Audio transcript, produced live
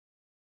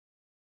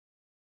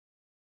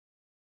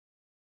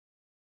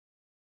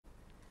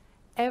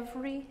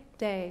Every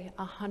day,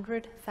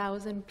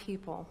 100,000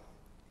 people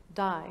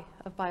die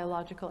of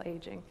biological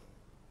aging.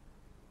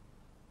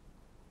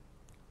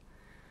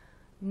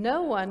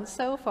 No one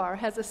so far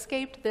has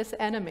escaped this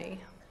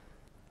enemy.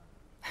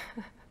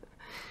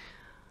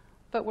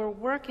 But we're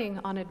working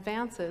on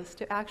advances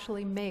to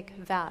actually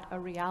make that a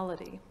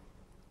reality.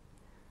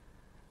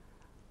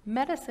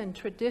 Medicine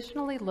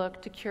traditionally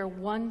looked to cure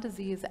one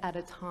disease at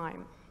a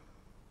time.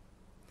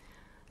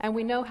 And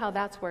we know how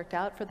that's worked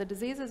out. For the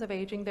diseases of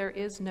aging, there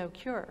is no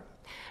cure.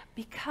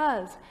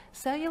 Because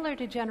cellular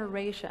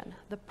degeneration,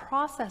 the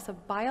process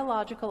of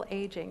biological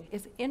aging,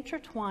 is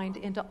intertwined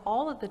into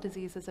all of the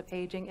diseases of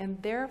aging and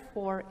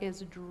therefore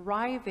is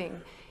driving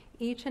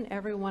each and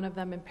every one of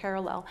them in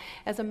parallel.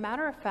 As a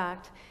matter of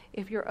fact,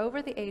 if you're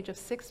over the age of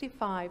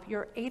 65,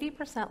 you're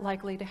 80%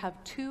 likely to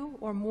have 2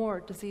 or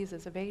more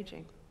diseases of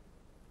aging.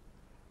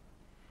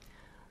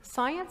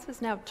 Science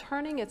is now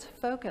turning its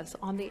focus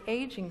on the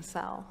aging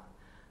cell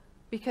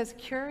because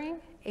curing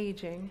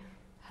aging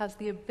has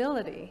the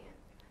ability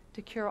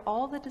to cure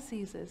all the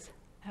diseases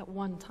at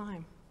one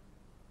time.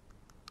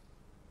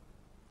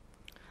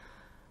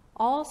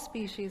 All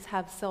species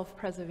have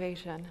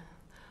self-preservation,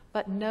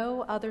 but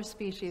no other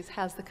species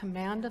has the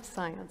command of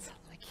science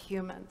like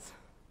humans.